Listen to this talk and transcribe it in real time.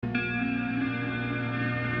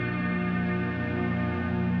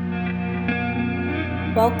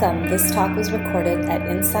Welcome. This talk was recorded at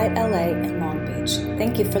Insight LA in Long Beach.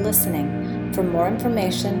 Thank you for listening. For more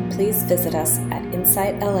information, please visit us at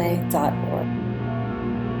insightla.org.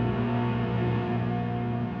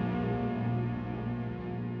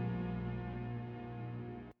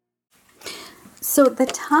 So the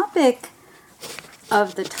topic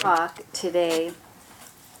of the talk today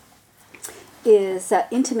is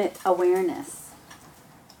intimate awareness.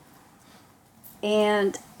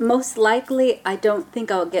 And most likely, I don't think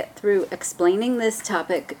I'll get through explaining this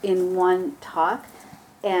topic in one talk.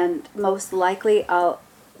 And most likely, I'll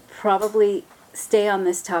probably stay on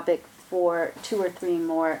this topic for 2 or 3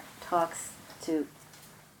 more talks to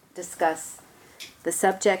discuss the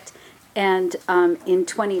subject. And in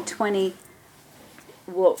 2020,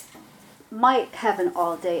 we'll might have an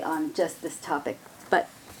all day on just this topic. But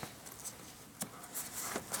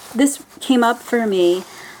this came up for me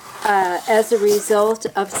as a result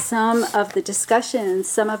of some of the discussions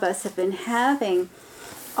some of us have been having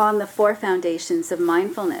on the 4 foundations of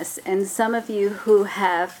mindfulness. And some of you who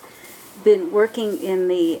have been working in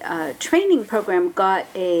the training program got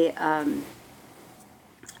an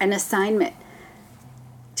assignment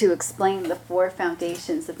to explain the 4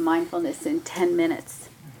 foundations of mindfulness in 10 minutes.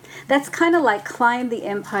 That's kind of like climb the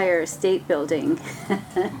Empire State Building.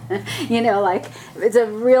 Like it's a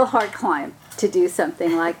real hard climb to do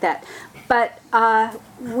something like that. But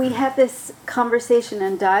we have this conversation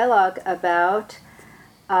and dialogue about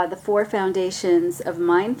the 4 foundations of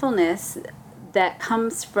mindfulness that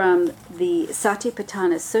comes from the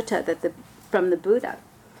Satipatthana Sutta, from the Buddha.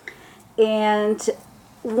 And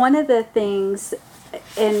one of the things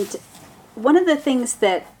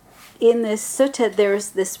that in this sutta, there's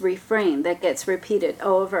this refrain that gets repeated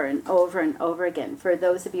over and over and over again, for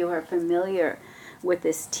those of you who are familiar with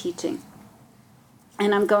this teaching.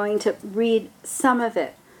 And I'm going to read some of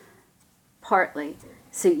it, partly,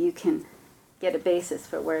 so you can get a basis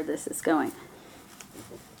for where this is going.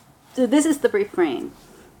 So this is the refrain.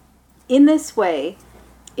 In this way,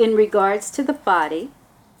 in regards to the body,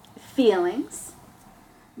 feelings,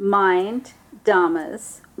 mind,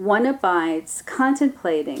 dhammas, one abides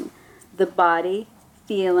contemplating the body,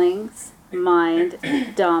 feelings, mind,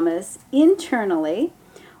 dhammas internally,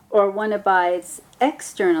 or one abides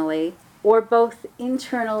externally, or both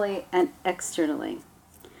internally and externally.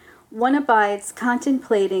 One abides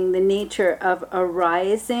contemplating the nature of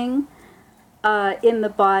arising in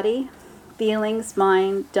the body, feelings,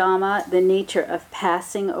 mind, dhamma, the nature of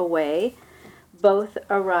passing away, both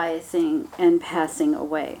arising and passing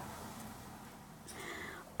away.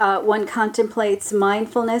 One contemplates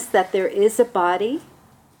mindfulness that there is a body,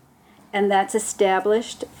 and that's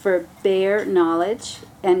established for bare knowledge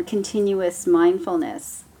and continuous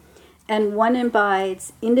mindfulness. And one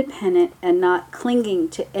abides independent and not clinging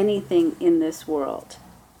to anything in this world.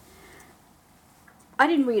 I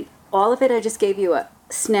didn't read all of it, I just gave you a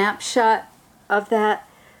snapshot of that.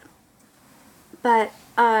 But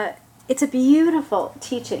it's a beautiful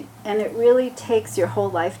teaching, and it really takes your whole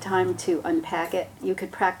lifetime to unpack it. You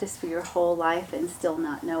could practice for your whole life and still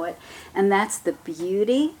not know it. And that's the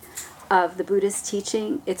beauty of the Buddhist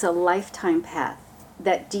teaching. It's a lifetime path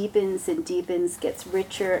that deepens and deepens, gets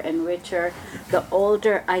richer and richer. The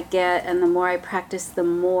older I get and the more I practice, the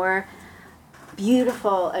more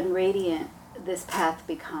beautiful and radiant this path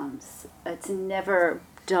becomes. It's never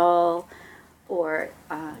dull or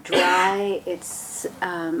dry. It's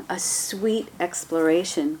a sweet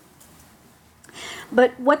exploration.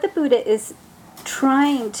 But what the Buddha is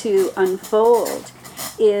trying to unfold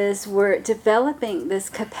is we're developing this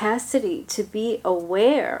capacity to be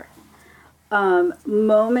aware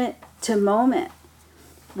moment to moment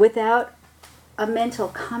without a mental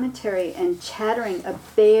commentary and chattering, a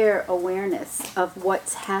bare awareness of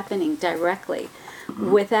what's happening directly,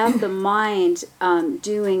 without the mind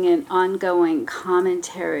doing an ongoing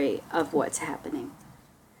commentary of what's happening.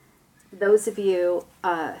 Those of you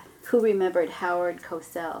who remembered Howard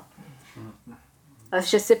Cosell,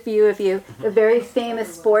 it's just a few of you, a very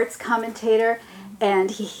famous sports commentator,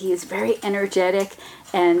 and he is very energetic,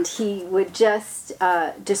 and he would just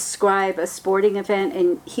describe a sporting event,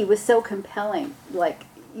 and he was so compelling, like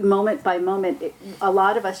moment by moment. A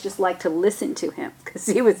lot of us just like to listen to him because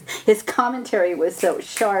his commentary was so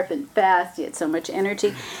sharp and fast. He had so much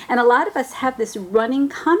energy, and a lot of us have this running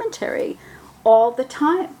commentary all the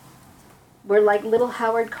time. We're like little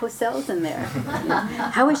Howard Cosells in there.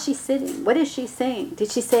 How is she sitting? What is she saying?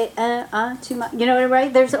 Did she say too much?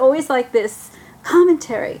 Right? There's always like this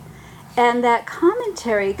commentary, and that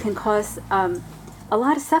commentary can cause a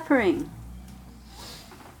lot of suffering.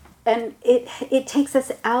 And it takes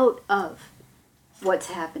us out of what's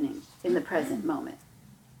happening in the present moment.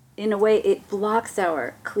 in a way, it blocks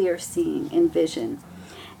our clear seeing and vision.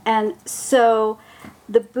 And so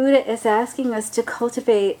the Buddha is asking us to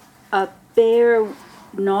cultivate a bare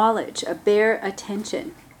knowledge, a bare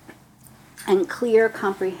attention, and clear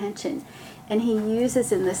comprehension. And he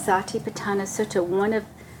uses in the Satipatthana Sutta one of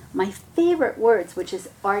my favorite words, which is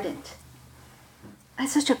ardent.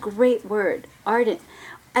 That's such a great word, ardent.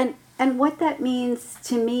 And what that means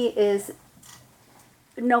to me is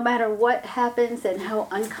no matter what happens and how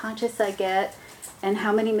unconscious I get and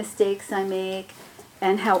how many mistakes I make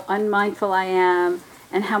and how unmindful I am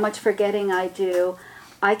and how much forgetting I do,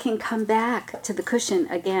 I can come back to the cushion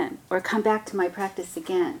again or come back to my practice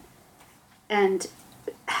again and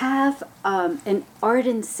have an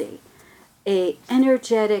ardency, a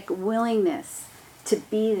energetic willingness to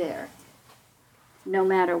be there no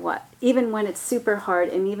matter what, even when it's super hard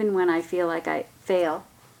and even when I feel like I fail,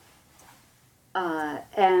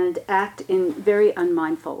 and act in very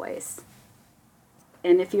unmindful ways.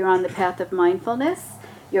 And if you're on the path of mindfulness,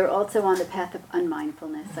 you're also on the path of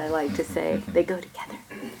unmindfulness. I like to say they go together.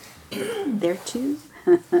 There too.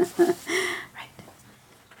 Right.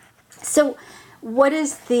 So what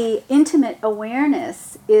is the intimate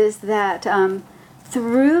awareness is that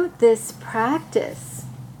through this practice,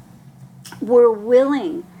 we're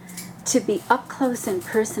willing to be up close and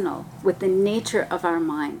personal with the nature of our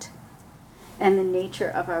mind and the nature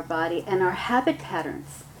of our body and our habit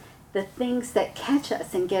patterns, the things that catch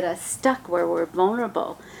us and get us stuck where we're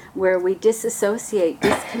vulnerable, where we disassociate,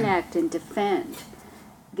 disconnect, and defend,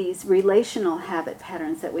 these relational habit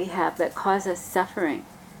patterns that we have that cause us suffering.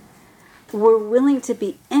 We're willing to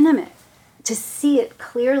be intimate, to see it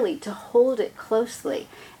clearly, to hold it closely,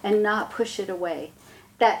 and not push it away.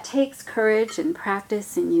 That takes courage and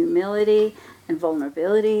practice and humility and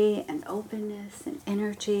vulnerability and openness and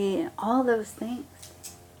energy and all those things.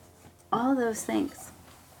 All those things.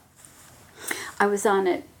 I was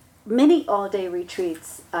on many all-day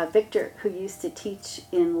retreats. Victor, who used to teach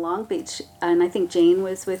in Long Beach, and I think Jane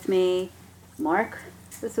was with me, Mark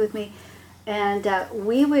was with me, and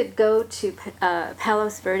we would go to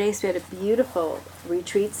Palos Verdes. We had a beautiful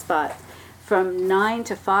retreat spot. From 9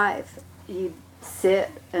 to 5, you'd sit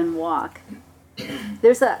and walk.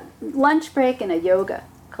 There's a lunch break and a yoga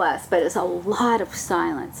class, but it's a lot of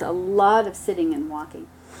silence, a lot of sitting and walking.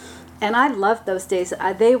 And I loved those days.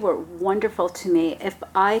 They were wonderful to me. If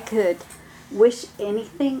I could wish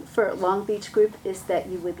anything for Long Beach group is that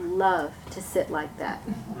you would love to sit like that.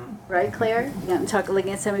 Right, Claire? I'm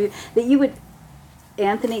looking at some of you. That you would,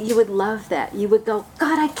 Anthony, you would love that. You would go,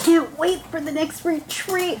 God, I can't wait for the next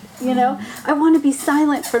retreat. You know, I want to be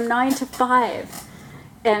silent from 9 to 5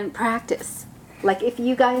 and practice. Like if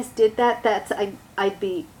you guys did that, I'd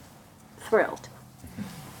be thrilled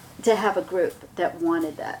to have a group that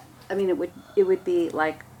wanted that. I mean, it would be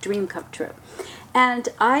like dream come true. And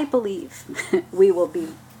I believe we will be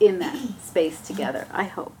in that space together, I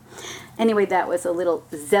hope. Anyway, that was a little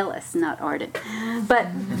zealous, not ardent. But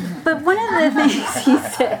one of the things he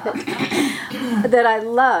said that I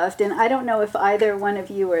loved, and I don't know if either one of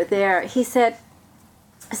you were there, he said,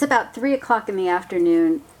 it's about 3 o'clock in the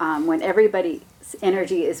afternoon when everybody's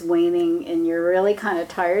energy is waning and you're really kind of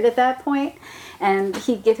tired at that point. And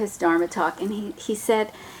he'd give his Dharma talk, and he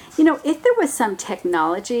said, you know, if there was some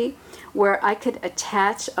technology where I could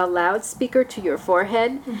attach a loudspeaker to your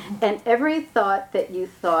forehead and every thought that you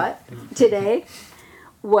thought today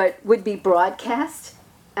would be broadcast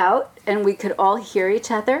out and we could all hear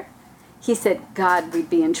each other, he said, God, we'd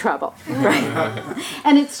be in trouble, right?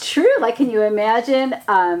 And it's true. Like, can you imagine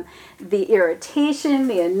the irritation,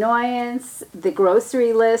 the annoyance, the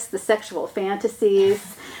grocery list, the sexual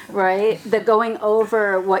fantasies, right? The going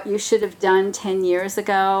over what you should have done 10 years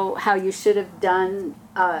ago, how you should have done,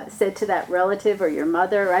 said to that relative or your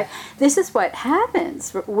mother, right? This is what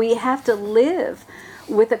happens. We have to live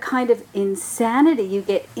with a kind of insanity. You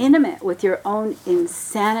get intimate with your own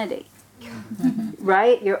insanity.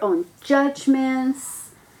 Right? Your own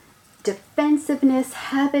judgments, defensiveness,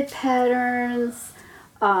 habit patterns,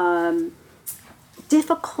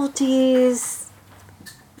 difficulties,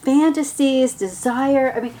 fantasies,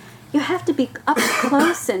 desire. I mean, you have to be up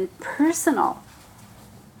close and personal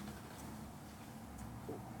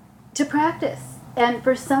to practice. And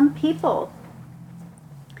for some people,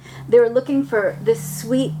 they're looking for this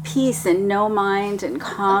sweet peace and no mind and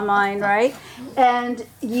calm mind, right? And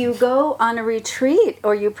you go on a retreat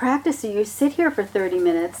or you practice or you sit here for 30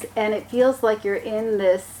 minutes and it feels like you're in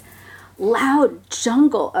this loud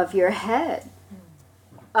jungle of your head,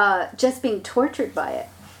 just being tortured by it.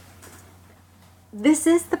 This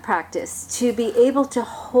is the practice, to be able to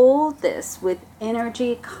hold this with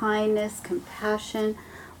energy, kindness, compassion,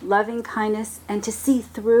 loving kindness, and to see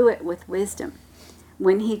through it with wisdom.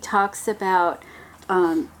 When he talks about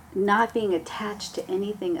not being attached to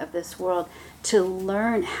anything of this world, to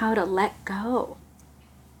learn how to let go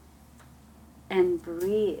and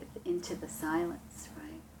breathe into the silence,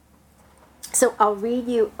 right? So I'll read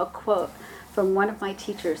you a quote from one of my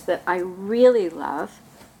teachers that I really love.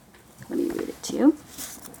 Let me read it to you.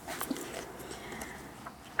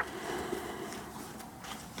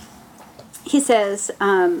 He says,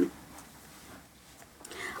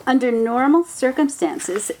 under normal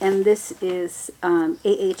circumstances, and this is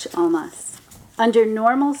A.H. Almaas, under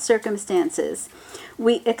normal circumstances,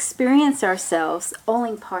 we experience ourselves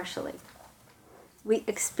only partially. We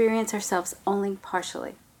experience ourselves only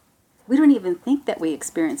partially. We don't even think that we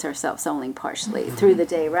experience ourselves only partially through the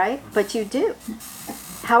day, right? But you do.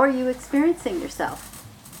 How are you experiencing yourself?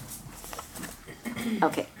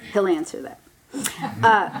 Okay, he'll answer that.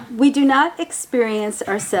 We do not experience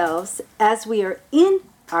ourselves as we are in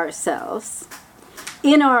ourselves,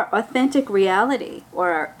 in our authentic reality,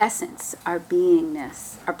 or our essence, our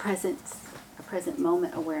beingness, our presence, our present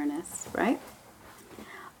moment awareness, right?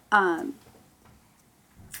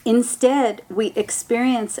 Instead, we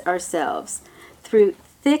experience ourselves through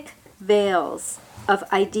thick veils of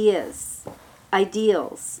ideas,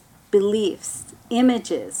 ideals, beliefs,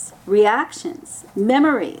 images, reactions,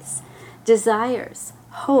 memories, desires,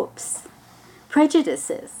 hopes,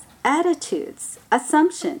 prejudices, attitudes,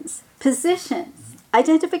 assumptions, positions,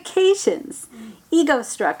 identifications, ego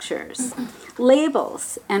structures,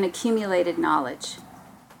 labels, and accumulated knowledge.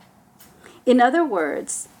 In other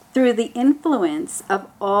words, through the influence of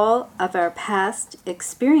all of our past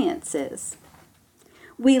experiences,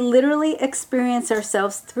 we literally experience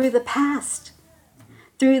ourselves through the past,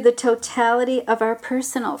 through the totality of our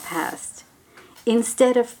personal past,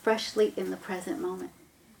 instead of freshly in the present moment.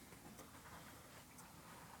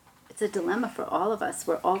 It's a dilemma for all of us.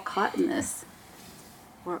 We're all caught in this.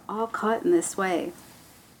 We're all caught in this way.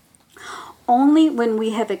 Only when we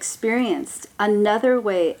have experienced another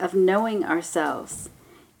way of knowing ourselves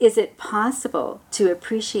is it possible to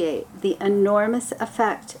appreciate the enormous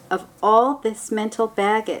effect of all this mental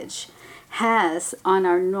baggage has on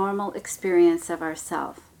our normal experience of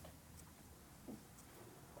ourself.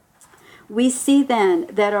 We see then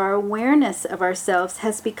that our awareness of ourselves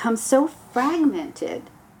has become so fragmented,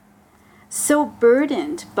 so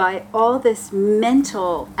burdened by all this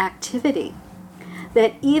mental activity,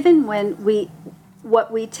 that even when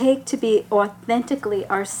what we take to be authentically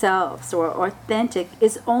ourselves or authentic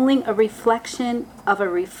is only a reflection of a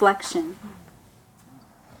reflection.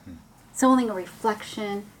 It's only a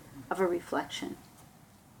reflection of a reflection.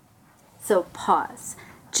 So pause.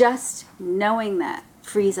 Just knowing that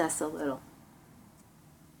frees us a little.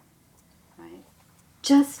 Right?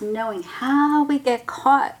 Just knowing how we get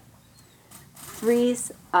caught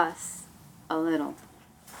frees us a little.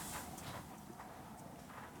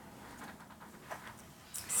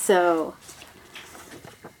 So,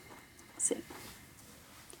 let's see.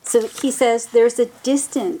 So he says there's a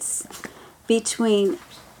distance between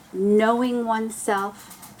knowing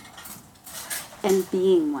oneself and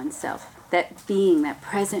being oneself. That being, that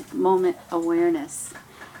present moment awareness.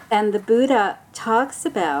 And the Buddha talks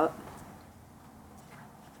about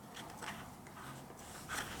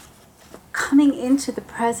coming into the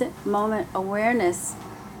present moment awareness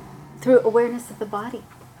through awareness of the body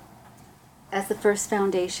as the first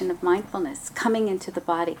foundation of mindfulness, coming into the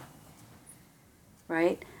body,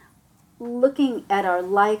 right? Looking at our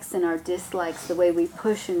likes and our dislikes, the way we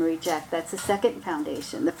push and reject, that's the second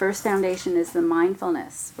foundation. The first foundation is the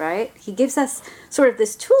mindfulness, right? He gives us sort of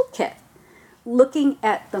this toolkit, looking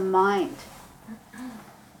at the mind,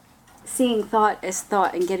 seeing thought as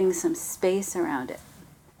thought and getting some space around it,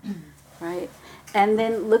 right? And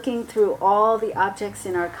then looking through all the objects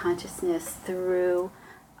in our consciousness through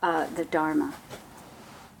the Dharma.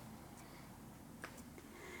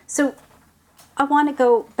 So I want to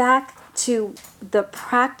go back to the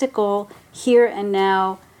practical here and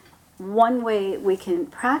now. One way we can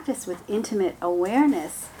practice with intimate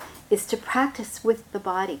awareness is to practice with the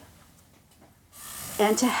body.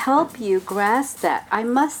 And to help you grasp that, I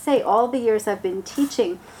must say all the years I've been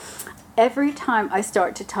teaching, every time I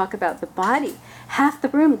start to talk about the body, half the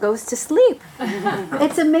room goes to sleep.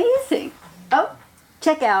 It's amazing. Oh,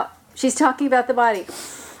 check out. She's talking about the body.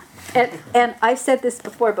 And I've said this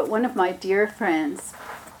before, but one of my dear friends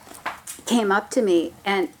came up to me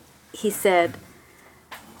and he said,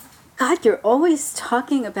 God, you're always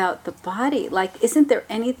talking about the body. Like, isn't there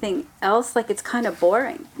anything else? Like, it's kind of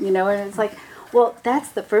boring, you know? And it's like, well, that's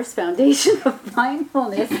the first foundation of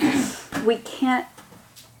mindfulness. You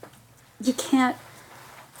can't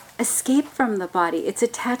escape from the body. It's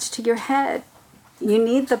attached to your head. You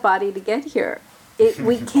need the body to get here.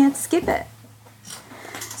 We can't skip it.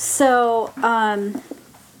 So I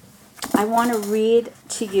want to read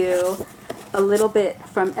to you a little bit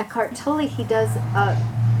from Eckhart Tolle.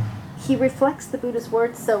 He reflects the Buddha's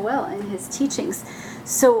words so well in his teachings.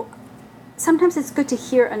 So sometimes it's good to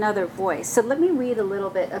hear another voice. So let me read a little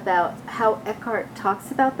bit about how Eckhart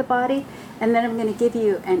talks about the body, and then I'm going to give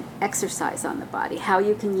you an exercise on the body, how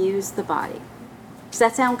you can use the body. Does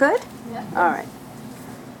that sound good? Yeah. All right.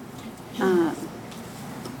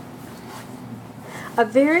 A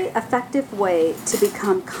very effective way to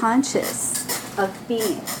become conscious of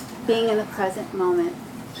being in the present moment,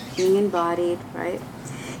 being embodied, right,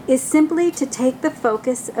 is simply to take the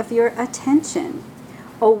focus of your attention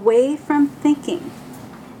away from thinking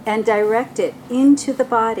and direct it into the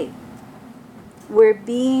body, where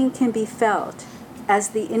being can be felt as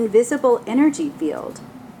the invisible energy field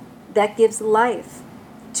that gives life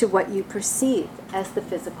to what you perceive as the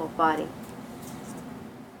physical body.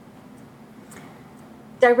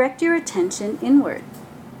 Direct your attention inward.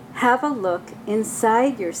 Have a look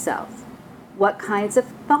inside yourself. What kinds of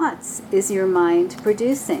thoughts is your mind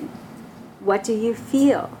producing? What do you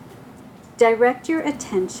feel? Direct your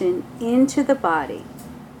attention into the body.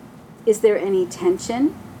 Is there any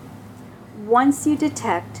tension? Once you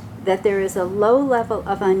detect that there is a low level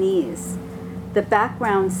of unease, the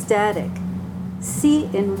background static, see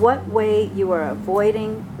in what way you are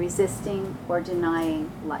avoiding, resisting, or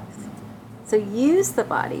denying life. So use the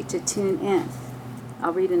body to tune in.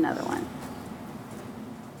 I'll read another one.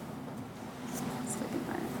 So I can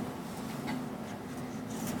find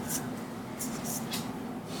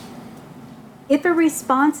it. If a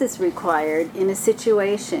response is required in a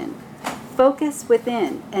situation, focus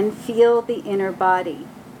within and feel the inner body.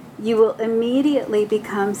 You will immediately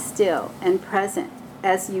become still and present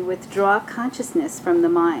as you withdraw consciousness from the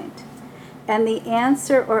mind, and the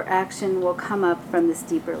answer or action will come up from this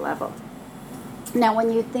deeper level. Now,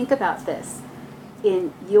 when you think about this,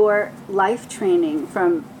 in your life training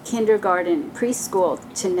from kindergarten, preschool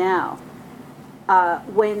to now,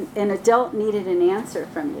 when an adult needed an answer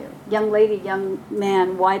from you, young lady, young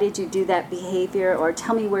man, why did you do that behavior? Or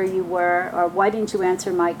tell me where you were? Or why didn't you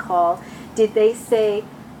answer my call? Did they say,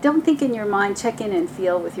 don't think in your mind, check in and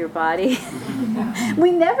feel with your body?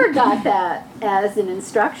 We never got that as an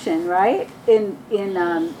instruction, right? In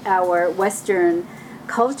our Western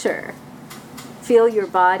culture. Feel your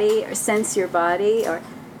body or sense your body, or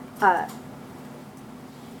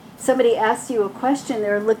somebody asks you a question,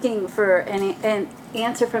 they're looking for an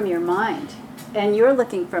answer from your mind, and you're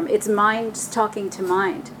looking from, it's mind talking to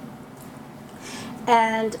mind.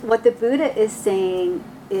 And what the Buddha is saying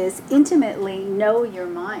is intimately know your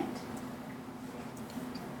mind.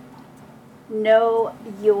 Know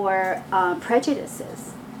your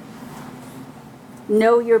prejudices.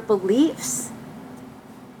 Know your beliefs.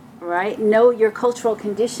 Right? Know your cultural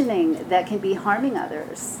conditioning that can be harming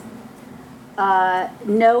others.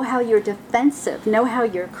 Know how you're defensive. Know how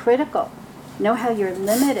you're critical. Know how you're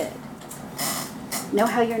limited. Know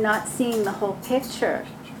how you're not seeing the whole picture.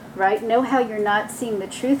 Right? Know how you're not seeing the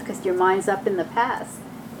truth because your mind's up in the past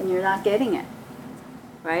and you're not getting it.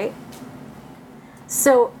 Right?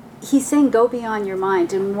 So he's saying go beyond your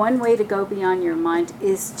mind, and one way to go beyond your mind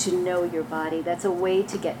is to know your body. That's a way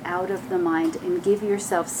to get out of the mind and give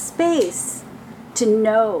yourself space to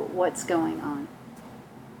know what's going on.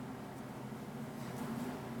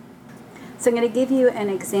 So I'm going to give you an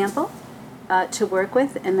example to work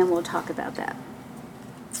with, and then we'll talk about that.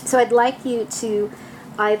 So I'd like you to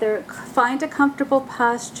either find a comfortable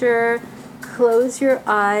posture, close your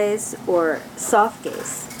eyes, or soft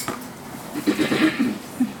gaze.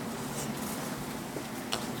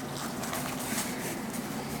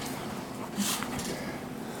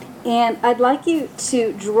 And I'd like you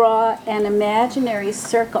to draw an imaginary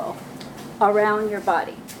circle around your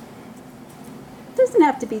body. It doesn't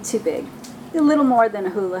have to be too big. A little more than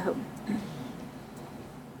a hula hoop.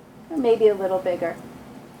 Or maybe a little bigger.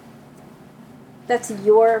 That's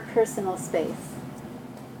your personal space.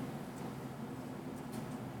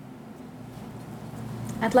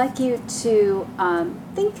 I'd like you to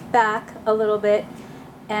think back a little bit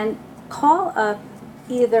and call up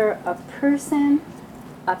either a person,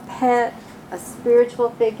 a pet, a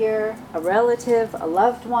spiritual figure, a relative, a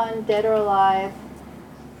loved one, dead or alive,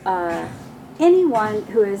 anyone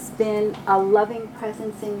who has been a loving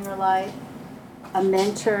presence in your life, a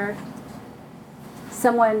mentor,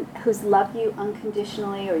 someone who's loved you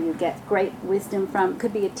unconditionally or you get great wisdom from.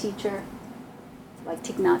 Could be a teacher, like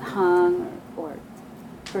Thich Nhat Hanh, or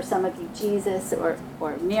for some of you, Jesus, or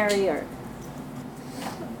Mary, or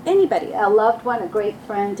anybody, a loved one, a great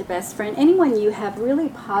friend, a best friend, anyone you have really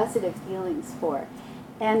positive feelings for,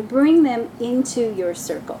 and bring them into your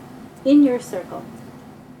circle, in your circle.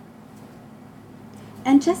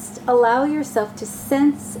 And just allow yourself to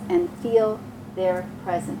sense and feel their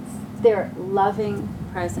presence, their loving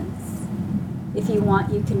presence. If you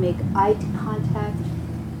want, you can make eye contact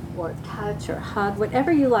or touch or hug,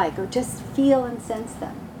 whatever you like, or just feel and sense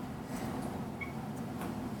them.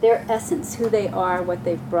 Their essence, who they are, what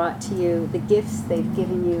they've brought to you, the gifts they've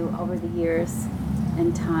given you over the years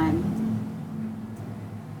and time,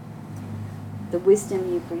 the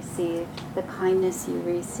wisdom you've received, the kindness you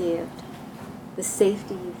received, the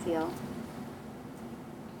safety you feel.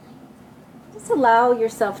 Just allow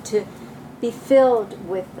yourself to be filled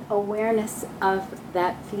with awareness of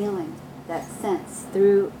that feeling, that sense,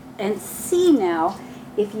 through, and see now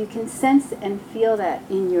if you can sense and feel that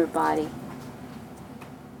in your body.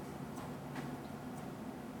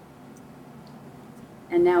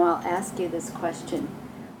 And now I'll ask you this question.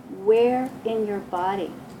 Where in your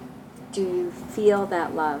body do you feel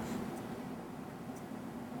that love?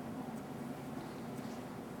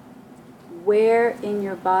 Where in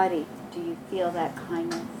your body do you feel that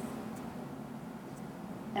kindness?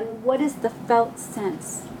 And what is the felt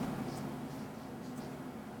sense?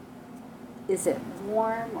 Is it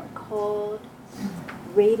warm or cold,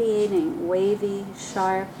 radiating, wavy,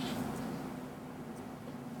 sharp?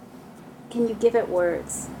 Can you give it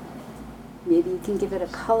words? Maybe you can give it a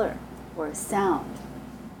color or a sound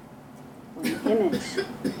or an image.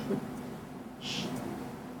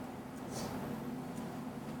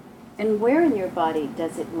 And where in your body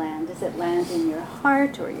does it land? Does it land in your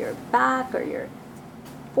heart or your back or your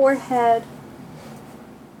forehead?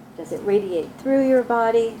 Does it radiate through your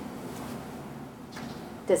body?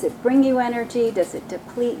 Does it bring you energy? Does it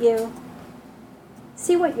deplete you?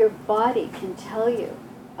 See what your body can tell you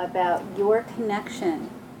about your connection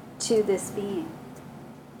to this being.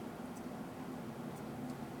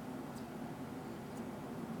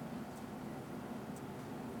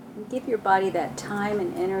 And give your body that time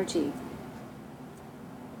and energy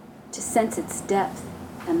to sense its depth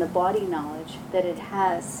and the body knowledge that it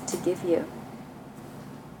has to give you.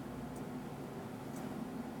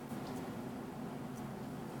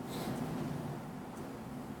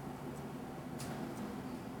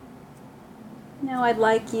 Now I'd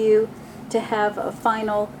like you to have a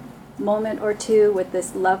final moment or two with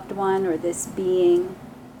this loved one or this being,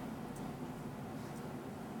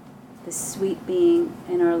 this sweet being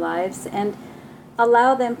in our lives, and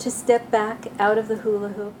allow them to step back out of the hula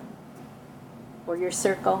hoop or your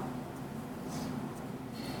circle.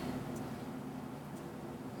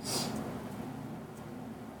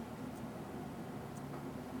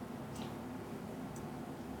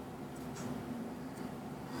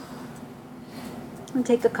 And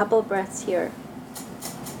take a couple of breaths here.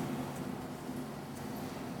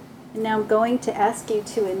 And now I'm going to ask you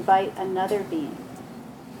to invite another being.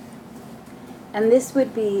 And this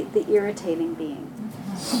would be the irritating being.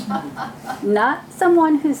 Not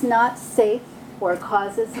someone who's not safe or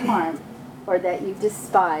causes harm or that you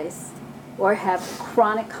despise or have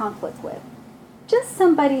chronic conflict with. Just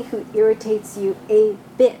somebody who irritates you a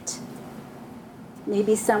bit.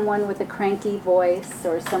 Maybe someone with a cranky voice,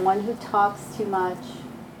 or someone who talks too much,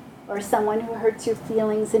 or someone who hurts your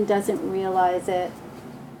feelings and doesn't realize it,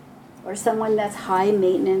 or someone that's high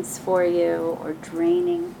maintenance for you or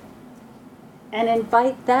draining. And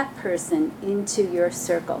invite that person into your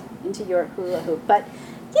circle, into your hula hoop. But,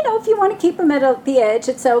 if you want to keep them at the edge,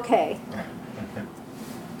 it's okay.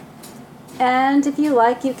 And if you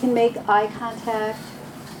like, you can make eye contact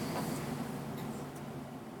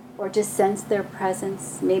or just sense their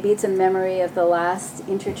presence. Maybe it's a memory of the last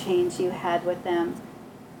interchange you had with them.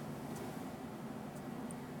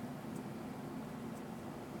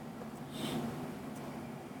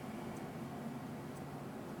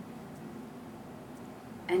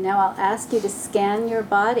 And now I'll ask you to scan your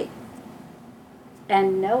body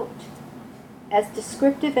and note, as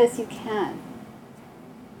descriptive as you can,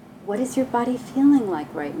 what is your body feeling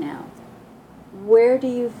like right now? Where do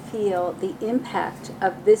you feel the impact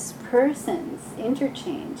of this person's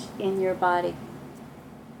interchange in your body?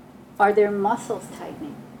 Are there muscles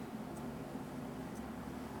tightening?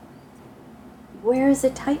 Where is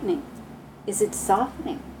it tightening? Is it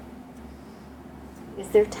softening? Is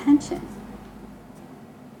there tension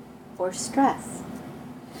or stress?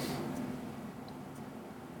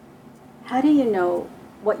 How do you know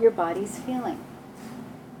what your body's feeling?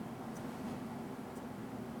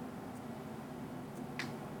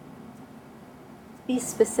 Be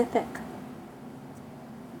specific.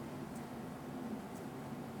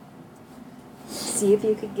 See if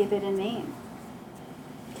you could give it a name.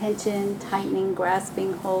 Tension, tightening,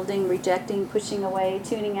 grasping, holding, rejecting, pushing away,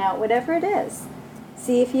 tuning out, whatever it is.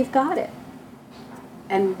 See if you've got it.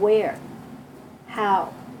 And where?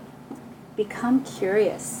 How? Become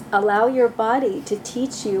curious. Allow your body to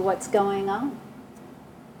teach you what's going on.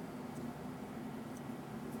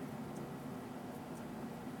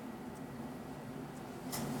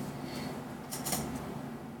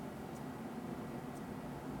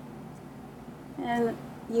 And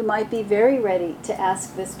you might be very ready to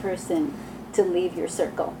ask this person to leave your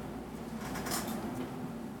circle.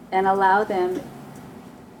 And allow them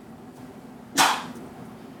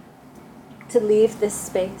to leave this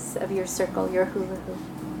space of your circle, your hula hoop.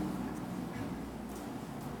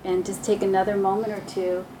 And just take another moment or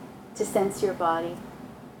two to sense your body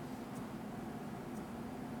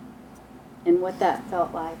and what that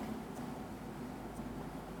felt like.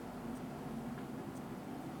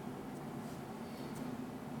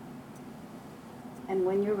 And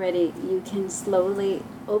when you're ready, you can slowly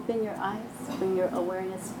open your eyes, bring your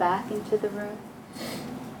awareness back into the room,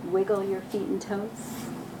 wiggle your feet and toes.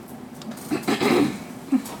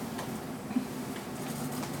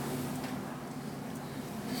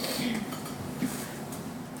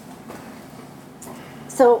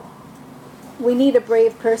 So we need a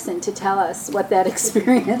brave person to tell us what that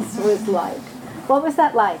experience was like. What was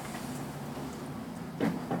that like?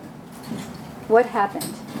 What happened?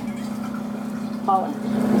 Paula.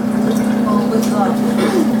 Well, with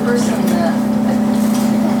the person that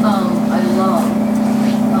I love,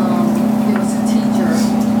 he was a teacher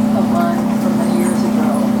of mine from many years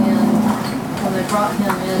ago, and when I brought him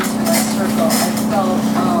into my circle, I felt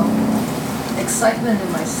excitement in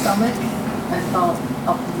my stomach. I felt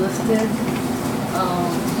uplifted.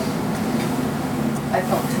 I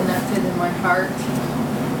felt connected in my heart,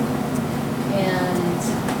 and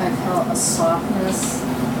I felt a softness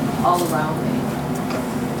all around me.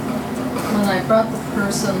 When I brought the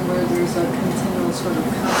person where there's a continual sort of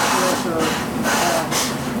conflict, or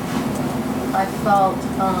I felt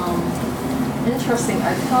interesting.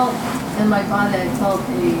 I felt in my body, I felt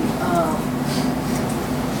a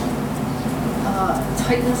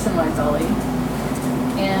tightness in my belly,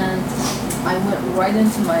 and I went right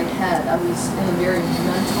into my head. I was in a very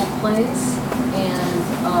mental place, and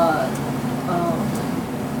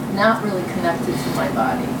not really connected to my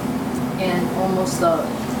body, and almost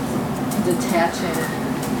detaching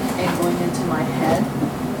and going into my head,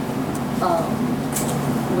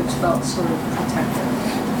 which felt sort of protective.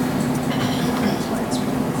 That's my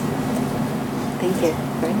experience. Thank you.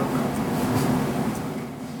 Great.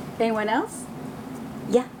 Anyone else?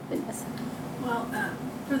 Yeah, Vanessa. Well,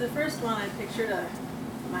 for the first one, I pictured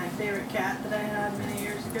my favorite cat that I had many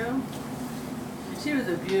years ago. And she was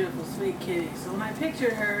a beautiful, sweet kitty. So when I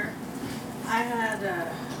pictured her, I had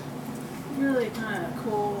a really kind of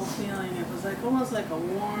cool feeling. It was like almost like a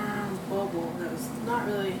warm bubble that was not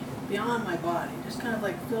really beyond my body, just kind of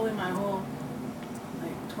like filling my whole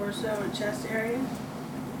like torso and chest area.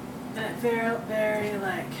 And it felt very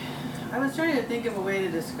like, I was trying to think of a way to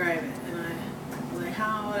describe it, and I was like,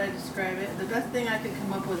 how would I describe it? The best thing I could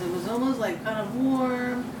come up with, it was almost like kind of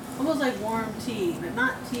warm, almost like warm tea, but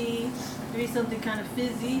not tea, maybe something kind of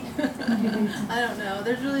fizzy. I don't know.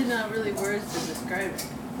 There's really not really words to describe it.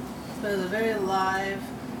 But it was a very alive,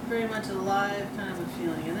 very much alive kind of a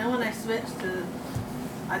feeling. And then when I switched to,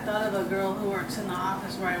 I thought of a girl who works in the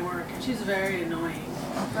office where I work, and she's very annoying.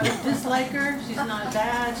 I don't dislike her. She's not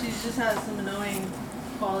bad. She just has some annoying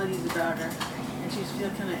qualities about her, and she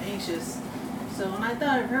feels kind of anxious. So when I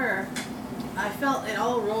thought of her, I felt it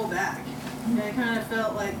all roll back. And I kind of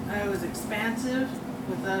felt like I was expansive.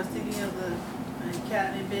 I was thinking of the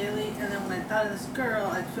cat named Bailey, and then when I thought of this girl,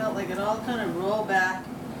 I felt like it all kind of rolled back,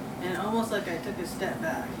 and almost like I took a step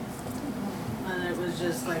back. And it was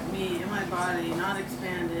just like me in my body, not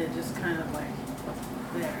expanded, just kind of like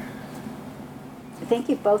there. Thank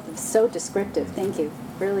you both. It's so descriptive. Thank you.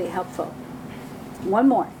 Really helpful. One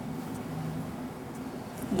more.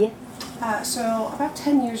 Yeah. So about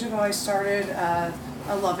 10 years ago, I started a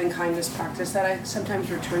loving kindness practice that I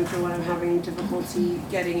sometimes return to when I'm having difficulty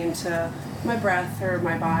getting into my breath or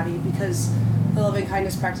my body, because the loving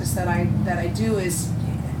kindness practice that I do is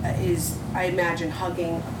I imagine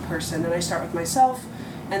hugging a person, and I start with myself,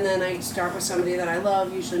 and then I start with somebody that I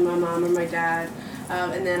love, usually my mom or my dad,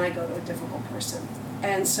 and then I go to a difficult person.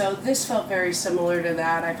 And so this felt very similar to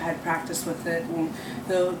that. I've had practice with it, and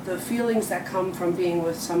the feelings that come from being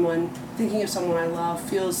with someone, thinking of someone I love,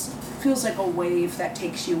 feels like a wave that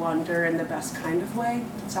takes you under in the best kind of way.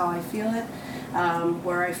 That's how I feel it.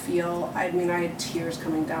 where I feel, I mean, I had tears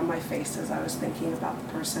coming down my face as I was thinking about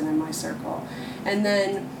the person in my circle. And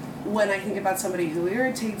then when I think about somebody who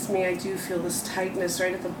irritates me, I do feel this tightness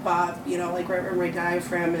right at the bottom, you know, like right where my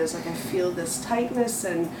diaphragm is, like I feel this tightness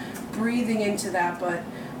and breathing into that, but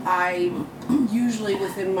I usually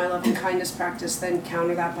within my loving kindness practice then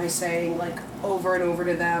counter that by saying, like, over and over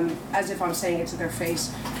to them, as if I'm saying it to their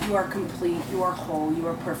face, you are complete, you are whole, you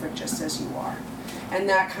are perfect just as you are. And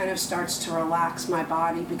that kind of starts to relax my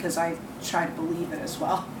body because I try to believe it as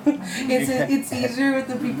well. It's easier with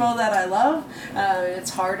the people that I love.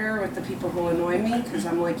 It's harder with the people who annoy me because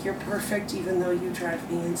I'm like, you're perfect even though you drive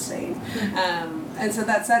me insane. And so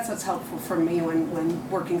that's what's helpful for me when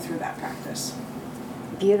working through that practice.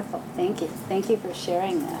 Beautiful. Thank you. Thank you for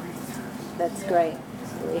sharing that. That's great.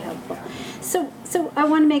 It's really helpful. So I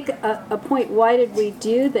want to make a point. Why did we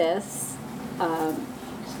do this?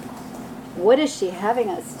 What is she having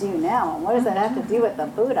us do now? And what does that have to do with the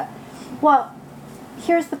Buddha? Well,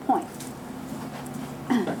 here's the point.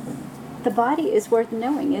 The body is worth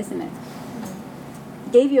knowing, isn't it?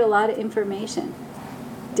 Gave you a lot of information,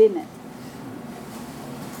 didn't it?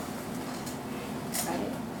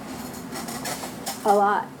 Right? A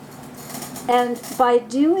lot. And by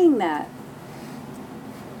doing that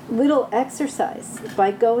little exercise,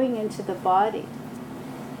 by going into the body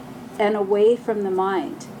and away from the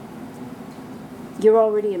mind, you're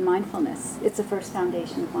already in mindfulness. It's the first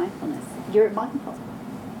foundation of mindfulness. You're mindful.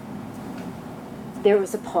 There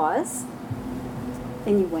was a pause,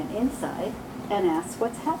 and you went inside and asked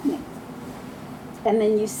what's happening. And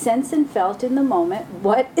then you sense and felt in the moment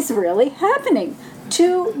what is really happening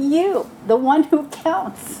to you, the one who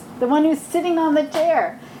counts, the one who's sitting on the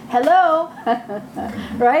chair. Hello?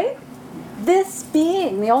 Right? This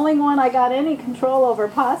being, the only one I got any control over,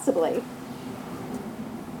 possibly,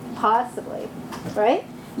 right?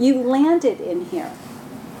 You landed in here.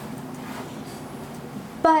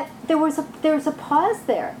 But there was a pause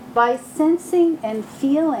there. By sensing and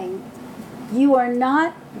feeling, you are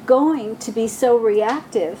not going to be so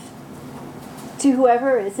reactive to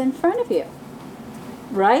whoever is in front of you.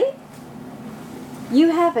 Right? You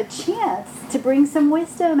have a chance to bring some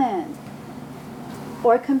wisdom in,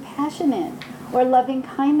 or compassion in, or loving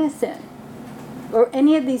kindness in, or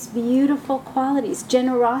any of these beautiful qualities,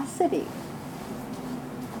 generosity,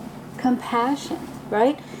 compassion,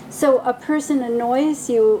 right? So a person annoys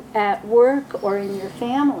you at work or in your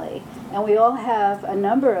family, and we all have a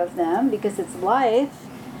number of them because it's life,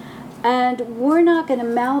 and we're not going to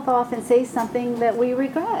mouth off and say something that we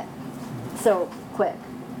regret so quick.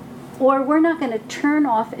 Or we're not going to turn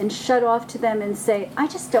off and shut off to them and say, I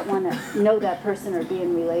just don't want to know that person or be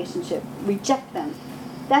in relationship. Reject them.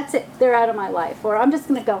 That's it. They're out of my life. Or I'm just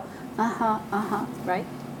going to go, right?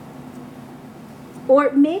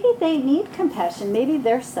 Or maybe they need compassion. Maybe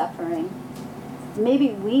they're suffering. Maybe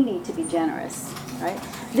we need to be generous, right?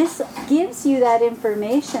 This gives you that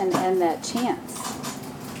information and that chance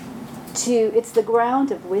it's the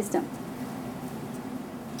ground of wisdom,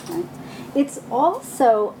 right? It's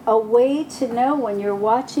also a way to know when you're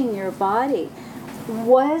watching your body,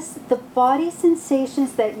 was the body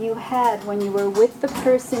sensations that you had when you were with the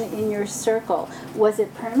person in your circle, was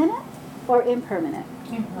it permanent or impermanent?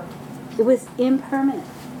 Impermanent. It was impermanent.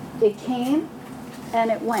 It came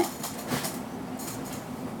and it went.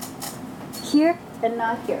 Here and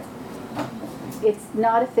not here. It's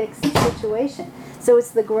not a fixed situation. So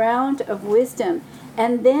it's the ground of wisdom.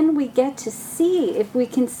 And then we get to see, if we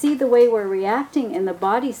can see the way we're reacting in the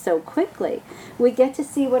body so quickly, we get to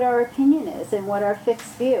see what our opinion is and what our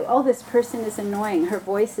fixed view. Oh, this person is annoying. Her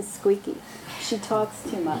voice is squeaky. She talks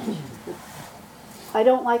too much. I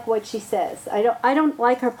don't like what she says. I don't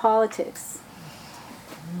like her politics.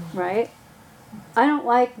 Right? I don't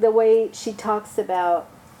like the way she talks about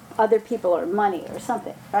other people or money or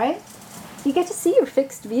something. Right? You get to see your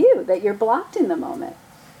fixed view, that you're blocked in the moment.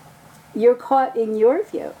 You're caught in your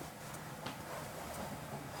view.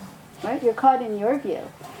 Right? You're caught in your view.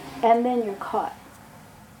 And then you're caught.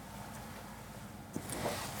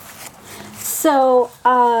 So,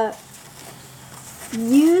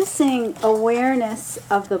 using awareness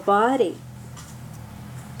of the body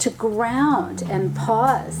to ground and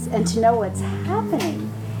pause and to know what's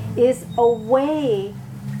happening is a way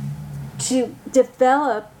to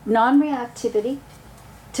develop non-reactivity,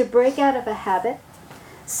 to break out of a habit.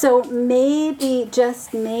 So maybe,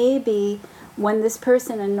 just maybe, when this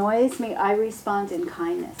person annoys me, I respond in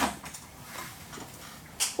kindness.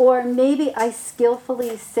 Or maybe I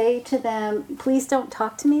skillfully say to them, please don't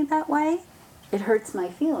talk to me that way. It hurts my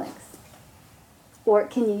feelings. Or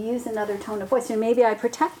can you use another tone of voice? Or maybe I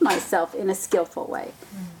protect myself in a skillful way.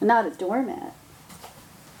 I'm not a doormat,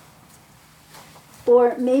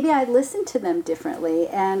 Or maybe I listen to them differently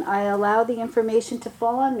and I allow the information to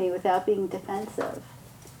fall on me without being defensive.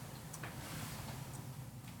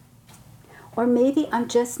 Or maybe I'm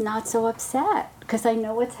just not so upset because I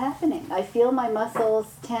know what's happening. I feel my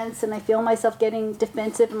muscles tense and I feel myself getting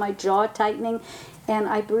defensive and my jaw tightening. And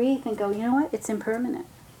I breathe and go, you know what? It's impermanent.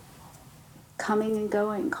 Coming and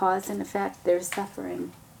going, cause and effect. There's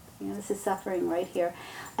suffering. You know, this is suffering right here.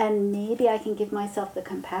 And maybe I can give myself the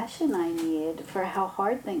compassion I need for how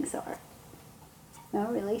hard things are. You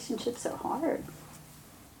know, relationships are hard.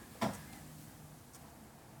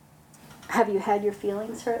 Have you had your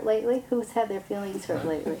feelings hurt lately? Who's had their feelings hurt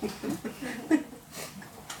lately?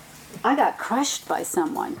 I got crushed by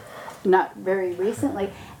someone not very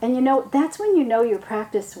recently. And you know, that's when you know your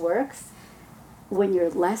practice works. When you're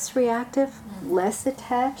less reactive, less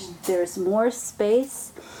attached, there's more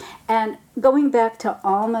space. And going back to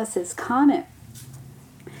Alma's comment,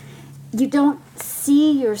 you don't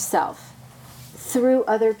see yourself through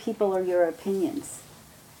other people or your opinions.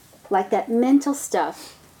 Like that mental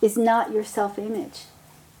stuff is not your self-image.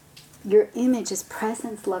 Your image is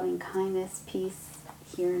presence, loving kindness, peace,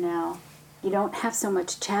 here now. You don't have so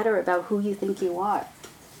much chatter about who you think you are.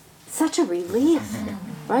 Such a relief,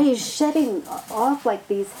 right? You're shedding off like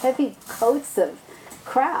these heavy coats of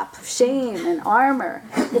crap, shame and armor.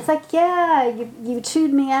 It's like, yeah, you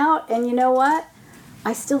chewed me out, and you know what?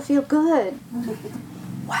 I still feel good.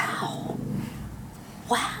 Wow.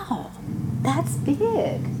 Wow. That's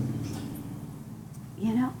big.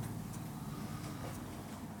 You know?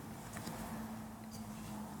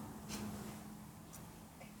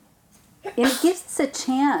 And it gives us a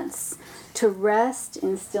chance to rest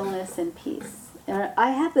in stillness and peace. And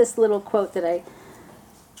I have this little quote that I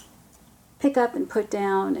pick up and put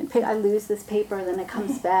down, and I lose this paper, then it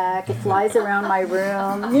comes back, it flies around my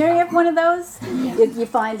room. You know, you have one of those? You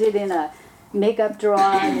find it in a makeup drawer,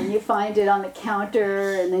 and then you find it on the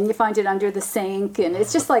counter, and then you find it under the sink, and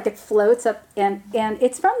it's just like it floats up, and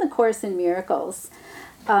it's from the Course in Miracles.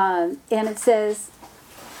 And it says,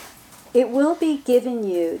 "It will be given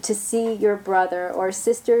you to see your brother or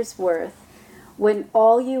sister's worth when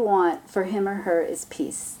all you want for him or her is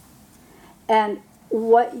peace. And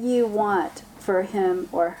what you want for him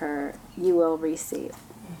or her, you will receive."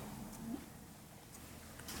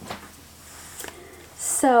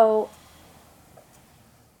 So,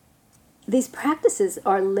 these practices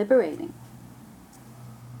are liberating.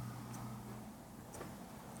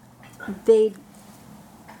 They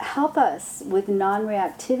help us with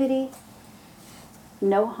non-reactivity,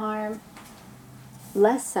 no harm,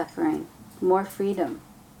 less suffering, more freedom,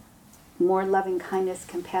 more loving kindness,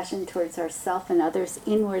 compassion towards ourselves and others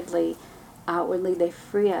inwardly, outwardly. They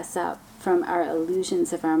free us up from our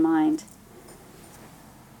illusions of our mind.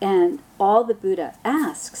 And all the Buddha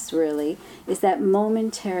asks, really, is that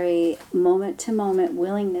momentary, moment-to-moment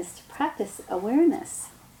willingness to practice awareness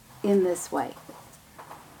in this way.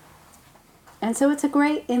 And so it's a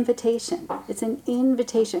great invitation. It's an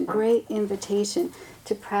invitation, great invitation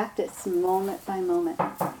to practice moment by moment.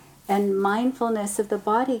 And mindfulness of the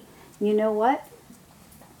body, you know what?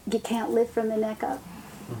 You can't live from the neck up.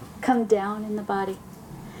 Come down in the body.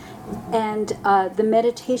 And the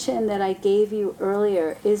meditation that I gave you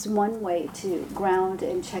earlier is one way to ground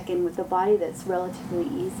and check in with the body that's relatively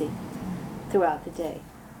easy throughout the day.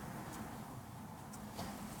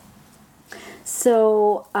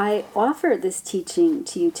 So I offer this teaching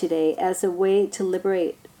to you today as a way to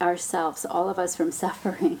liberate ourselves, all of us, from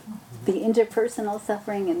suffering, the interpersonal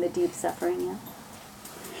suffering and the deep suffering. Yeah?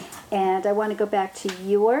 And I want to go back to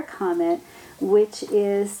your comment, which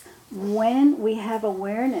is when we have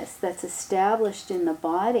awareness that's established in the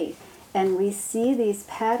body and we see these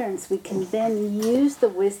patterns, we can then use the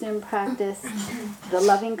wisdom practice, the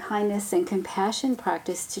loving kindness and compassion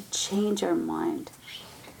practice to change our mind.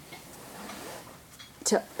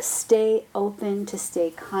 To stay open, to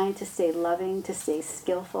stay kind, to stay loving, to stay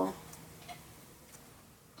skillful,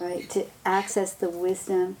 right? To access the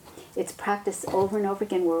wisdom. It's practiced over and over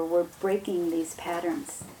again where we're breaking these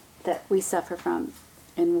patterns that we suffer from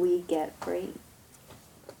and we get free.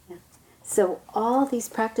 Yeah. So all these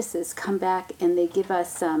practices come back and they give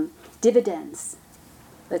us dividends.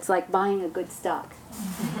 It's like buying a good stock.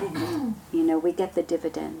 You know, we get the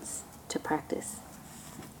dividends to practice.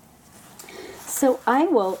 So I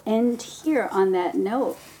will end here on that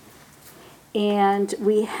note. And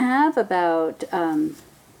we have about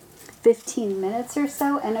 15 minutes or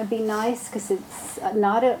so, and it'd be nice, because it's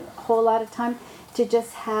not a whole lot of time, to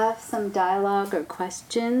just have some dialogue or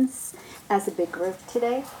questions as a big group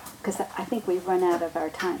today, because I think we've run out of our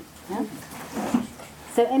time. Yeah?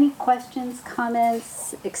 So any questions,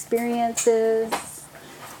 comments, experiences?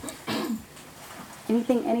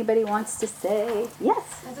 Anything anybody wants to say?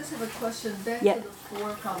 Yes. I just have a question back Yeah. to the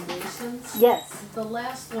 4 foundations. Yes. The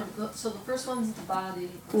last one, so the first one's the body,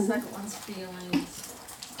 the second one's feelings,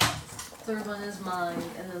 third one is mind,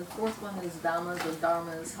 and then the fourth one is dhammas or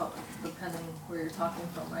dharmas, depending where you're talking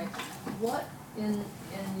from, right? What, in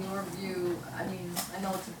your view, I mean, I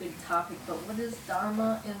know it's a big topic, but what is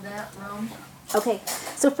dharma in that realm? Okay,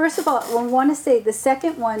 so first of all, we want to say the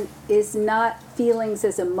second one is not feelings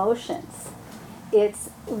as emotions. It's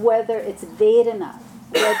whether it's Vedana,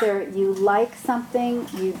 whether you like something,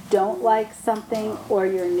 you don't like something, or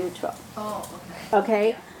you're neutral. Oh, okay.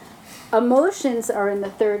 Okay? Emotions are in the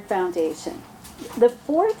third foundation. The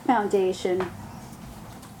fourth foundation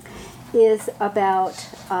is about,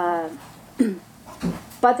 by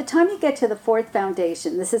the time you get to the fourth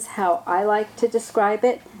foundation, this is how I like to describe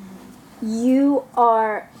it, you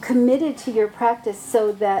are committed to your practice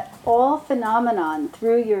so that all phenomenon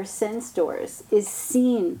through your sense doors is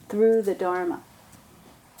seen through the Dharma.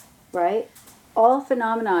 Right? All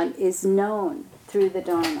phenomenon is known through the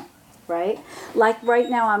Dharma. Right? Like right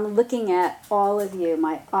now I'm looking at all of you.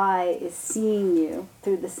 My eye is seeing you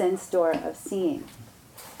through the sense door of seeing.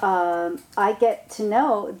 I get to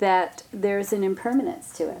know that there's an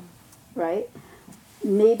impermanence to it. Right?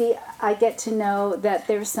 Maybe I get to know that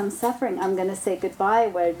there's some suffering. I'm going to say goodbye.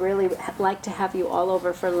 I'd really like to have you all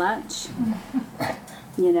over for lunch.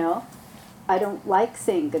 You know? I don't like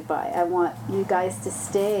saying goodbye. I want you guys to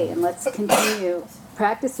stay and let's continue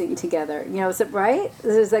practicing together. You know, is it right?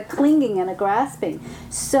 There's a clinging and a grasping.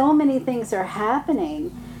 So many things are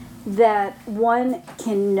happening that one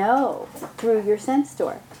can know through your sense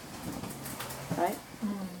door. Right?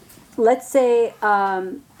 Let's say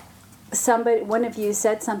one of you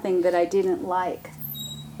said something that I didn't like,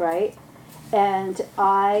 right? And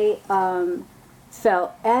I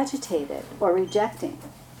felt agitated or rejecting,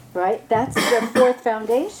 right? That's the fourth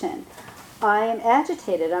foundation. I am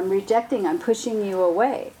agitated, I'm rejecting, I'm pushing you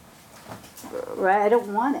away, right? I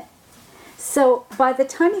don't want it. So by the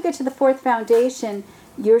time you get to the fourth foundation,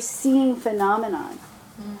 you're seeing phenomenon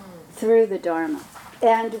through the Dharma.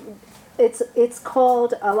 And it's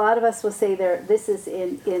called, a lot of us will say this is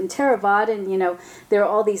in Theravadan, you know, there are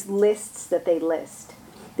all these lists that they list.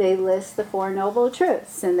 They list the Four Noble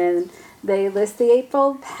Truths, and then they list the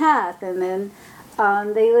Eightfold Path, and then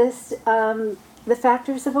they list the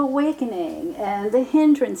factors of awakening and the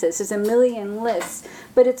hindrances. There's a million lists.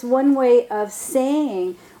 But it's one way of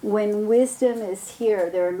saying when wisdom is here,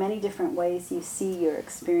 there are many different ways you see your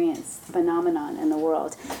experience phenomenon in the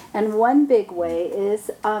world. And one big way is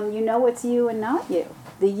you know it's you and not you.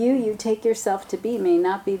 The you take yourself to be may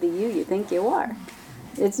not be the you think you are.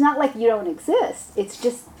 It's not like you don't exist. It's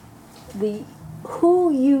just the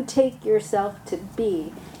who you take yourself to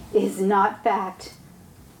be is not fact.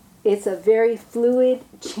 It's a very fluid,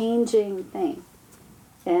 changing thing.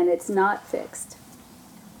 And it's not fixed.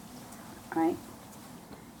 Right?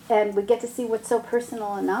 And we get to see what's so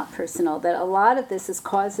personal and not personal, that a lot of this is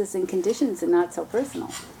causes and conditions and not so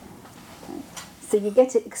personal. Right? So you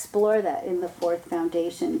get to explore that in the fourth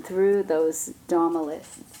foundation through those Dhamma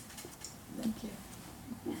lists. Thank you.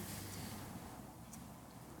 Yeah.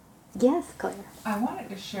 Yes, Claire. I wanted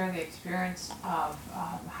to share the experience of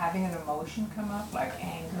having an emotion come up, like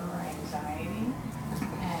anger or anxiety,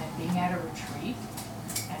 and being at a retreat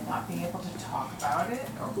and not being able to talk about it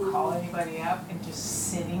or call anybody up and just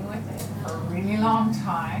sitting with it for a really long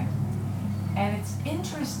time. And it's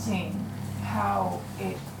interesting how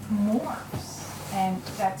it morphs. And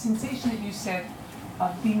that sensation that you said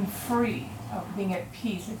of being free, of being at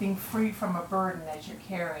peace, of being free from a burden that you're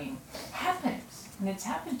carrying, happens. And it's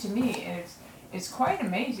happened to me, and it's quite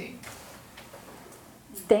amazing.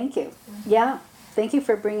 Thank you. Yeah, thank you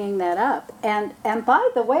for bringing that up. And by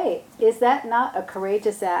the way, is that not a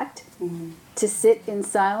courageous act? Mm-hmm. To sit in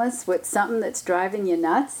silence with something that's driving you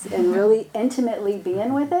nuts and really intimately be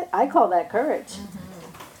in with it? I call that courage. Mm-hmm.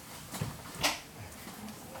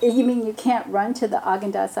 You mean you can't run to the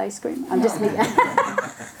Haagen-Dazs ice cream? I'm just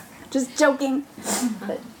just joking.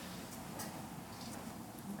 But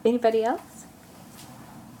anybody else?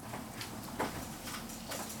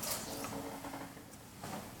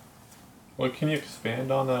 Well, can you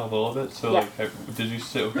expand on that a little bit? So, Yeah. Did you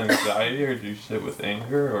sit with anxiety or did you sit with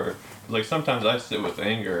anger? Or, like, sometimes I sit with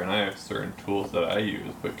anger and I have certain tools that I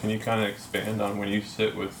use, but can you kind of expand on when you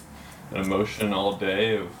sit with an emotion all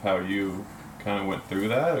day of how you kind of went through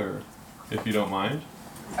that, or if you don't mind?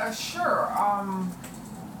 Sure.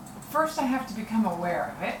 First, I have to become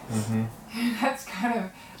aware of it. Mm-hmm. That's kind of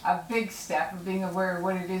a big step of being aware of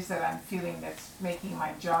what it is that I'm feeling that's making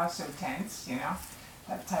my jaw so tense, you know,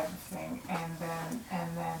 that type of thing. And then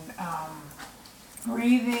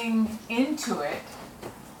breathing into it,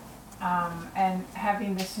 and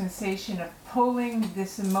having the sensation of pulling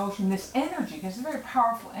this emotion, this energy, because it's a very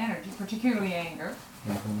powerful energy, particularly anger,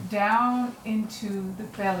 down into the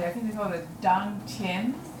belly. I think they call it a dang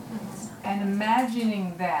tien, and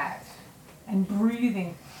imagining that and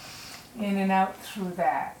breathing in and out through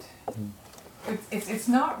that. It's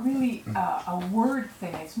not really a word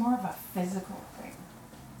thing, it's more of a physical thing.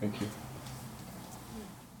 Thank you.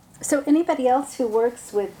 So anybody else who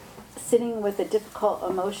works with sitting with a difficult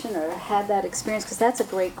emotion or had that experience, because that's a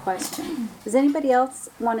great question. Does anybody else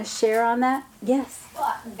want to share on that? Yes.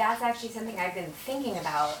 Well, that's actually something I've been thinking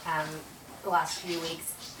about the last few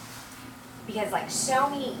weeks, because like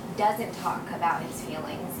Shomi doesn't talk about his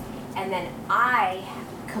feelings, and then I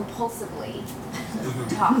compulsively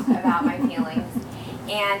talk about my feelings,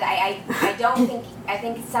 and I don't think, I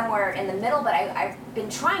think it's somewhere in the middle, but I've been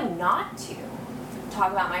trying not to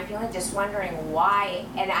talk about my feelings, just wondering why,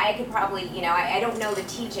 and I could probably, you know, I don't know the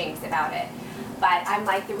teachings about it, but I'm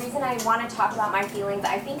like, the reason I want to talk about my feelings,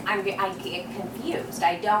 I think I get confused.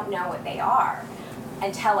 I don't know what they are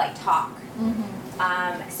until I talk.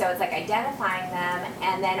 So it's like identifying them,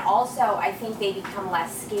 and then also I think they become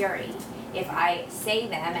less scary if I say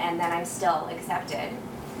them and then I'm still accepted.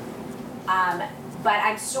 But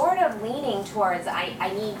I'm sort of leaning towards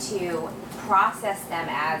I need to process them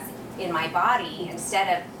as in my body instead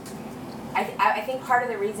of, I think part of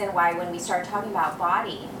the reason why when we start talking about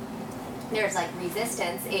body, there's like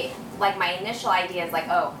resistance, like my initial idea is like,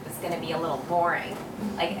 oh, it's going to be a little boring.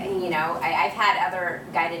 Like, you know, I've had other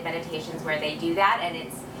guided meditations where they do that, and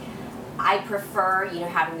I prefer, you know,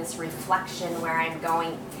 having this reflection where I'm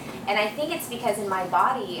going, and I think it's because in my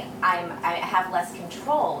body, I have less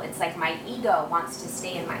control. It's like my ego wants to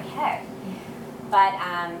stay in my head. But,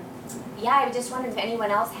 yeah, I just wondered if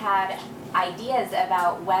anyone else had ideas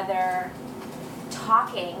about whether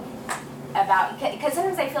talking about, because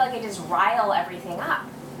sometimes I feel like I just rile everything up.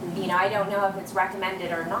 You know, I don't know if it's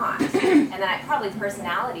recommended or not. And then probably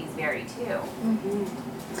personalities vary too.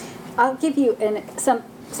 I'll give you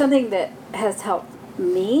something that has helped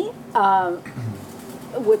me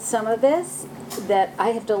with some of this, that I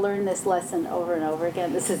have to learn this lesson over and over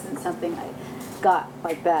again. This isn't something I got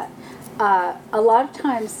like that. A lot of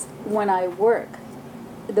times when I work,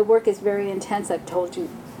 the work is very intense. I've told you,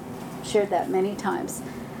 shared that many times.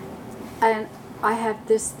 And I have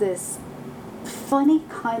this funny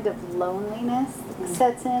kind of loneliness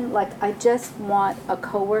sets in. Like, I just want a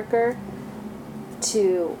coworker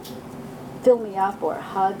to fill me up or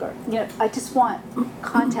hug, or, you know, I just want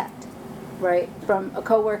contact, right, from a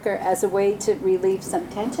coworker as a way to relieve some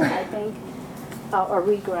tension, I think, or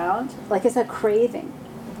reground. Like, it's a craving.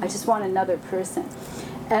 I just want another person.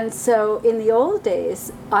 And so in the old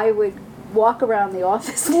days, I would walk around the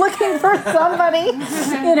office looking for somebody,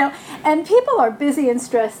 you know, and people are busy and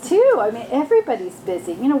stressed too. I mean, everybody's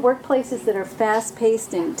busy. You know, workplaces that are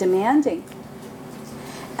fast-paced and demanding.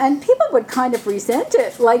 And people would kind of resent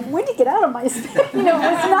it, like, when do you get out of my space? You know,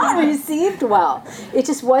 it was not received well. It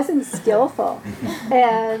just wasn't skillful.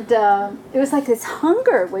 And it was like this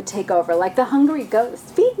hunger would take over, like the hungry ghost.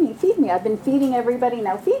 Feed me, feed me. I've been feeding everybody,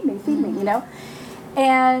 now feed me, you know.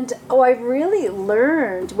 And, I really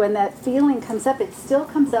learned when that feeling comes up, it still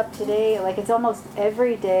comes up today, like it's almost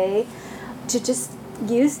every day, to just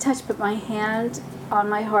use touch, put my hand on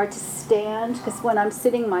my heart, to stand, because when I'm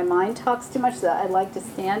sitting, my mind talks too much, so I like to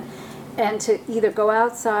stand, and to either go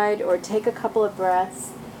outside or take a couple of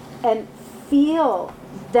breaths and feel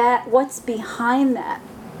that, what's behind that.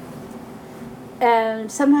 And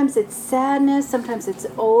sometimes it's sadness, sometimes it's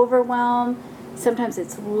overwhelm, sometimes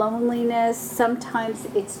it's loneliness, sometimes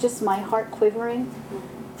it's just my heart quivering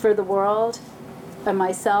for the world and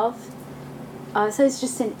myself. So it's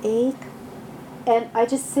just an ache. And I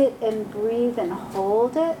just sit and breathe and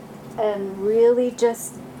hold it and really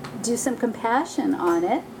just do some compassion on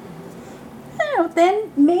it. You know,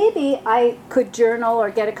 then maybe I could journal or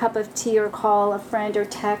get a cup of tea or call a friend or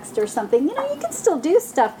text or something. You know, you can still do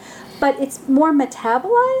stuff, but it's more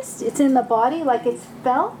metabolized. It's in the body, like it's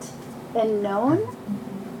felt and known.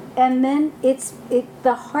 And then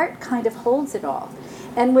the heart kind of holds it all.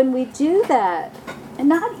 And when we do that, and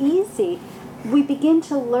not easy, we begin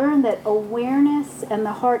to learn that awareness and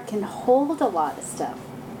the heart can hold a lot of stuff.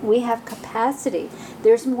 We have capacity.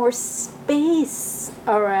 There's more space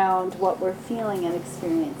around what we're feeling and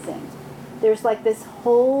experiencing. There's like this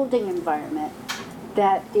holding environment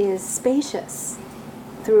that is spacious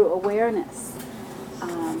through awareness,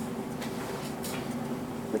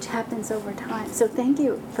 which happens over time. So thank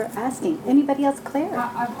you for asking. Anybody else? Claire?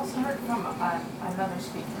 I've also heard from another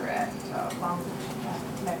speaker at Long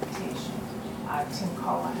Beach Meditation Tim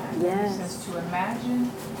Callahan. Yes. He says to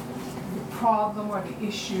imagine the problem or the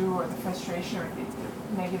issue or the frustration or the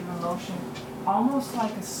negative emotion almost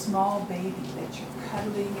like a small baby that you're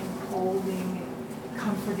cuddling and holding and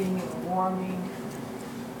comforting and warming,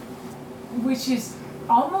 which is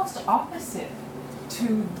almost opposite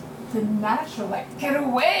to the natural, like, get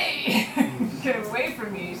away! Get away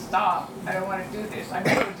from me, stop. I don't want to do this. I'm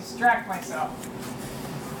going to distract myself.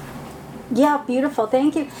 Yeah, beautiful.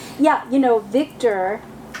 Thank you. Yeah, Victor,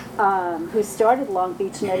 who started Long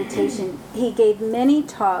Beach Meditation, he gave many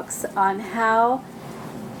talks on how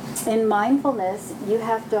in mindfulness you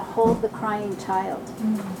have to hold the crying child.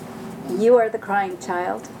 You are the crying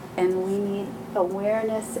child, and we need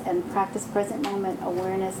awareness and practice present moment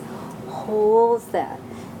awareness holds that.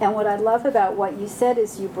 And what I love about what you said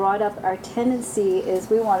is you brought up our tendency is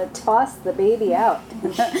we want to toss the baby out,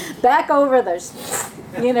 back over the,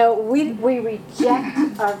 we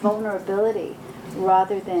reject our vulnerability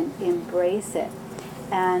rather than embrace it.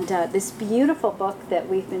 And this beautiful book that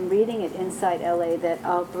we've been reading at Insight LA that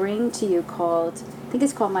I'll bring to you I think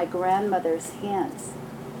it's called My Grandmother's Hands.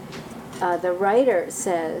 The writer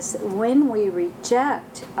says, when we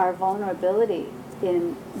reject our vulnerability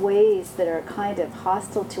in ways that are kind of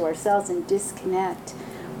hostile to ourselves and disconnect,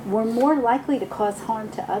 we're more likely to cause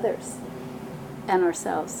harm to others and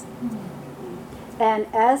ourselves. And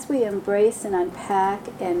as we embrace and unpack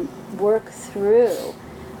and work through,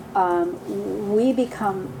 we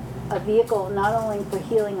become a vehicle not only for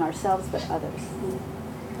healing ourselves but others,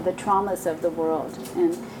 the traumas of the world.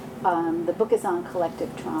 And the book is on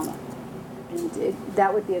collective trauma. And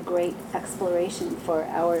that would be a great exploration for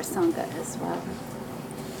our Sangha as well.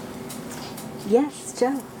 Yes,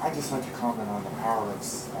 Joe. I'd just like to comment on the power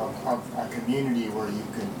of a community where you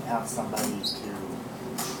can have somebody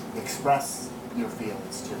to express your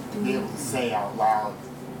feelings, to be able to say out loud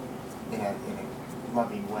in a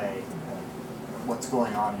loving way what's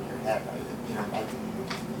going on in your head.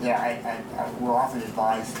 I will often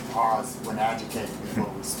advise to pause when agitated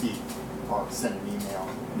before we speak or send an email.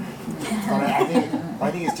 But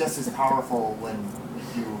I think it's just as powerful when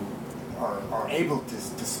you are able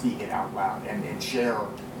to speak it out loud and share,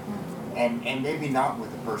 and maybe not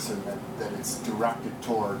with the person that it's directed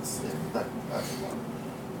towards, but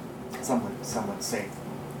someone safe.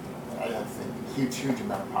 I think huge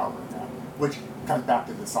amount of power in that, which comes back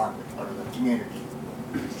to the Sangha or the community.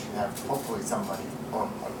 You should have hopefully somebody or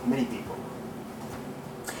many people.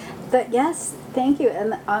 But yes, thank you.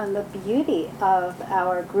 And on the beauty of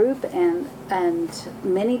our group and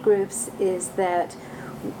many groups is that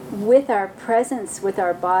with our presence, with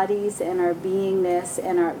our bodies and our beingness,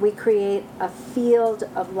 we create a field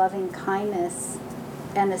of loving kindness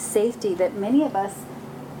and a safety that many of us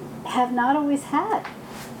have not always had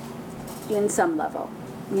in some level.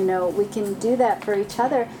 We can do that for each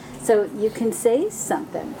other. So you can say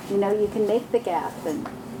something, you can make the gap and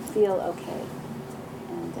feel okay.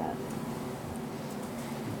 And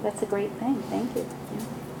that's a great thing. Thank you. Yeah.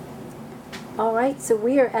 All right, so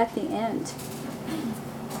we are at the end.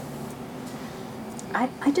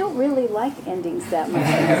 I don't really like endings that much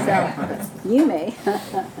myself. You may.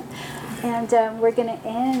 And we're going to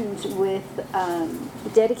end with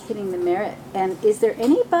dedicating the merit. And is there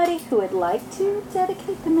anybody who would like to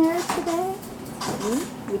dedicate the merit today? No,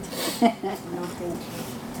 thank you.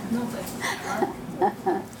 No, thank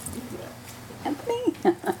you. Anthony?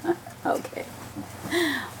 Okay.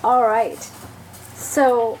 All right.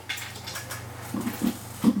 So,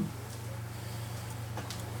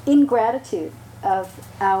 in gratitude of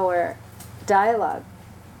our dialogue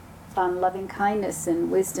on loving kindness and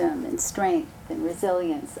wisdom and strength and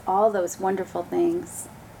resilience, all those wonderful things,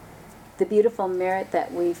 the beautiful merit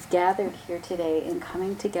that we've gathered here today in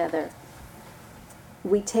coming together,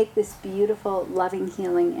 we take this beautiful, loving,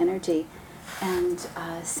 healing energy and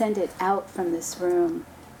send it out from this room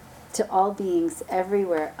to all beings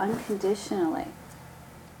everywhere, unconditionally,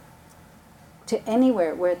 to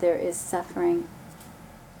anywhere where there is suffering.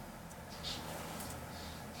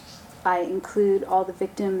 I include all the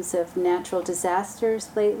victims of natural disasters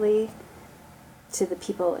lately, to the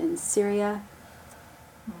people in Syria,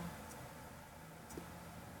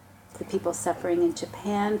 the people suffering in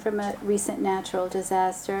Japan from a recent natural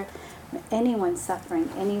disaster, anyone suffering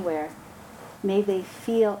anywhere. May they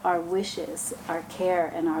feel our wishes, our care,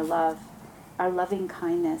 and our love, our loving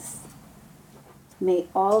kindness. May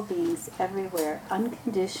all beings everywhere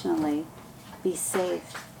unconditionally be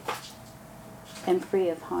safe and free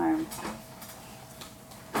of harm.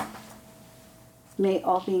 May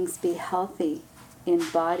all beings be healthy in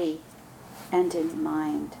body and in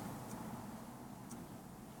mind.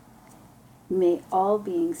 May all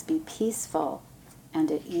beings be peaceful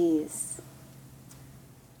and at ease.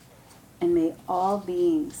 And may all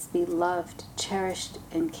beings be loved, cherished,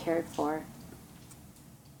 and cared for.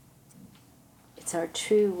 It's our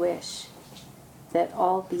true wish that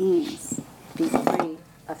all beings be free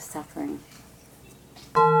of suffering.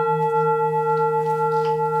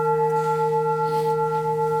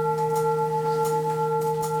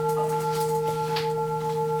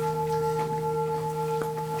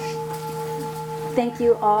 Thank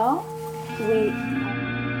you all.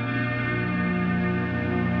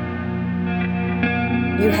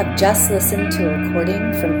 You have just listened to a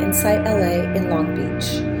recording from Insight LA in Long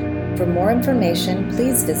Beach. For more information,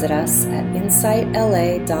 please visit us at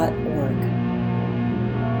insightla.org.